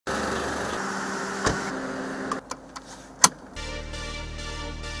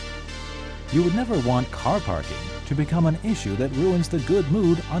You would never want car parking to become an issue that ruins the good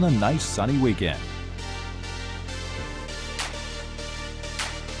mood on a nice sunny weekend.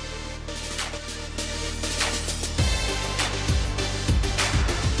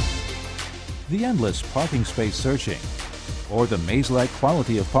 The endless parking space searching or the maze-like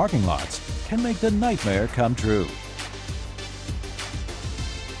quality of parking lots can make the nightmare come true.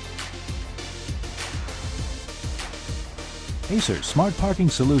 Acer's smart parking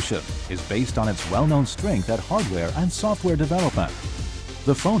solution is based on its well-known strength at hardware and software development.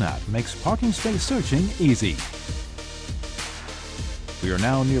 The phone app makes parking space searching easy. We are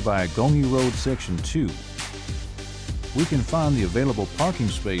now nearby Gongyi Road Section 2. We can find the available parking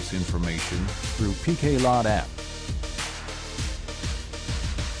space information through PKLOT app.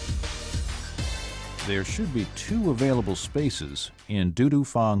 There should be 2 available spaces in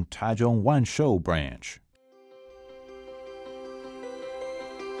Dudufang Taichung Wanshou branch.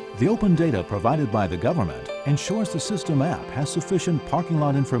 The open data provided by the government ensures the system app has sufficient parking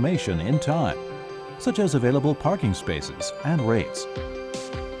lot information in time, such as available parking spaces and rates.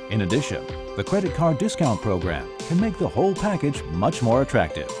 In addition, the credit card discount program can make the whole package much more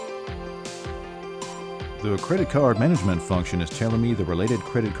attractive. The credit card management function is telling me the related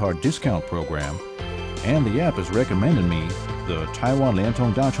credit card discount program, and the app is recommending me the Taiwan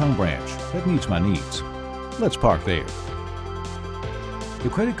Liantong Dachang branch that meets my needs. Let's park there. The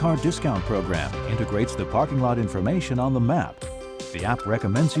credit card discount program integrates the parking lot information on the map. The app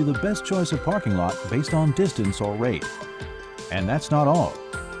recommends you the best choice of parking lot based on distance or rate. And that's not all.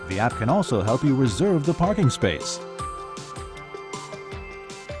 The app can also help you reserve the parking space.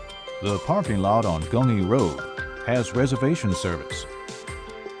 The parking lot on Gongyi Road has reservation service.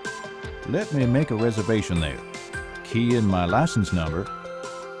 Let me make a reservation there. Key in my license number.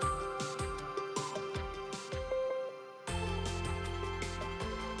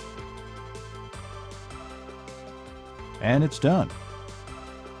 And it's done.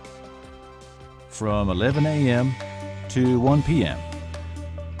 From 11 a.m. to 1 p.m.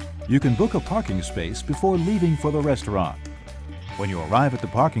 You can book a parking space before leaving for the restaurant. When you arrive at the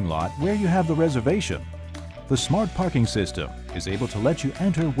parking lot where you have the reservation, the smart parking system is able to let you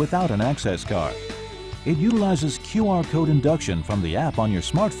enter without an access card. It utilizes QR code induction from the app on your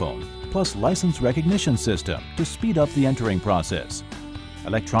smartphone, plus license recognition system to speed up the entering process.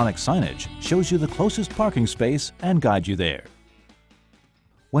 Electronic signage shows you the closest parking space and guides you there.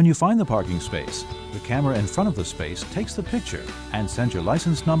 When you find the parking space, the camera in front of the space takes the picture and sends your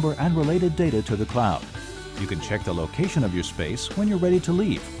license number and related data to the cloud. You can check the location of your space when you're ready to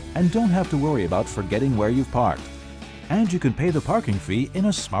leave and don't have to worry about forgetting where you've parked. And you can pay the parking fee in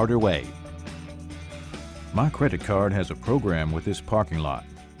a smarter way. My credit card has a program with this parking lot.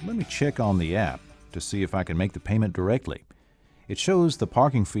 Let me check on the app to see if I can make the payment directly. It shows the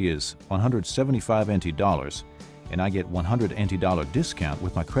parking fee is 175 NT dollars and I get 100 NT dollar discount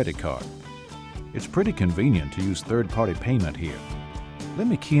with my credit card. It's pretty convenient to use third-party payment here. Let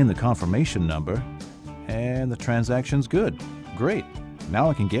me key in the confirmation number and the transaction's good. Great. Now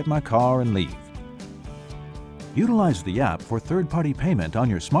I can get my car and leave. Utilize the app for third-party payment on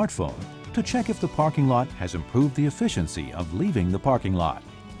your smartphone to check if the parking lot has improved the efficiency of leaving the parking lot.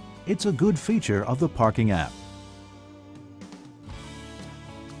 It's a good feature of the parking app.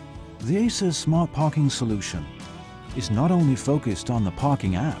 The Acer Smart Parking solution is not only focused on the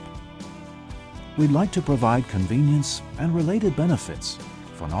parking app. We'd like to provide convenience and related benefits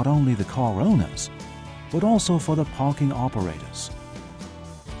for not only the car owners, but also for the parking operators.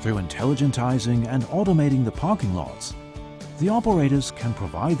 Through intelligentizing and automating the parking lots, the operators can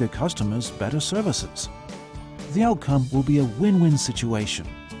provide their customers better services. The outcome will be a win-win situation.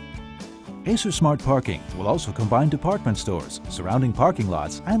 Acer Smart Parking will also combine department stores, surrounding parking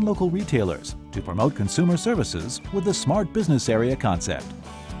lots, and local retailers to promote consumer services with the Smart Business Area concept.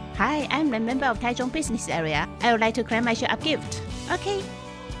 Hi, I'm a member of Taichung Business Area. I would like to claim my share-up gift. Okay.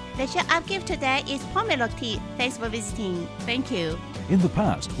 The share-up gift today is PKLOT tea. Thanks for visiting. Thank you. In the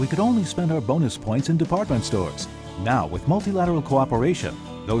past, we could only spend our bonus points in department stores. Now, with multilateral cooperation,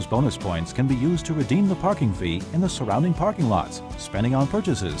 those bonus points can be used to redeem the parking fee in the surrounding parking lots, spending on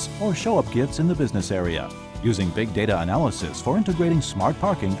purchases, or show-up gifts in the business area. Using big data analysis for integrating smart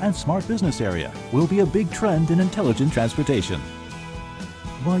parking and smart business area will be a big trend in intelligent transportation.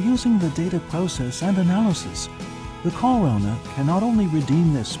 By using the data process and analysis, the car owner can not only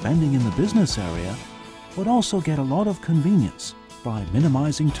redeem their spending in the business area, but also get a lot of convenience by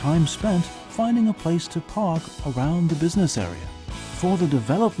minimizing time spent finding a place to park around the business area. For the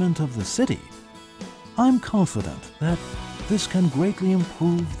development of the city, I'm confident that this can greatly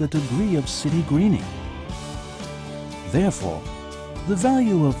improve the degree of city greening. Therefore, the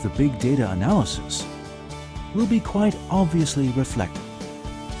value of the big data analysis will be quite obviously reflected.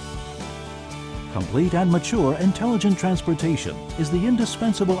 Complete and mature intelligent transportation is the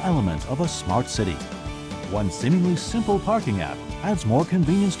indispensable element of a smart city. One seemingly simple parking app adds more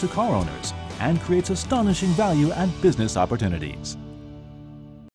convenience to car owners and creates astonishing value and business opportunities.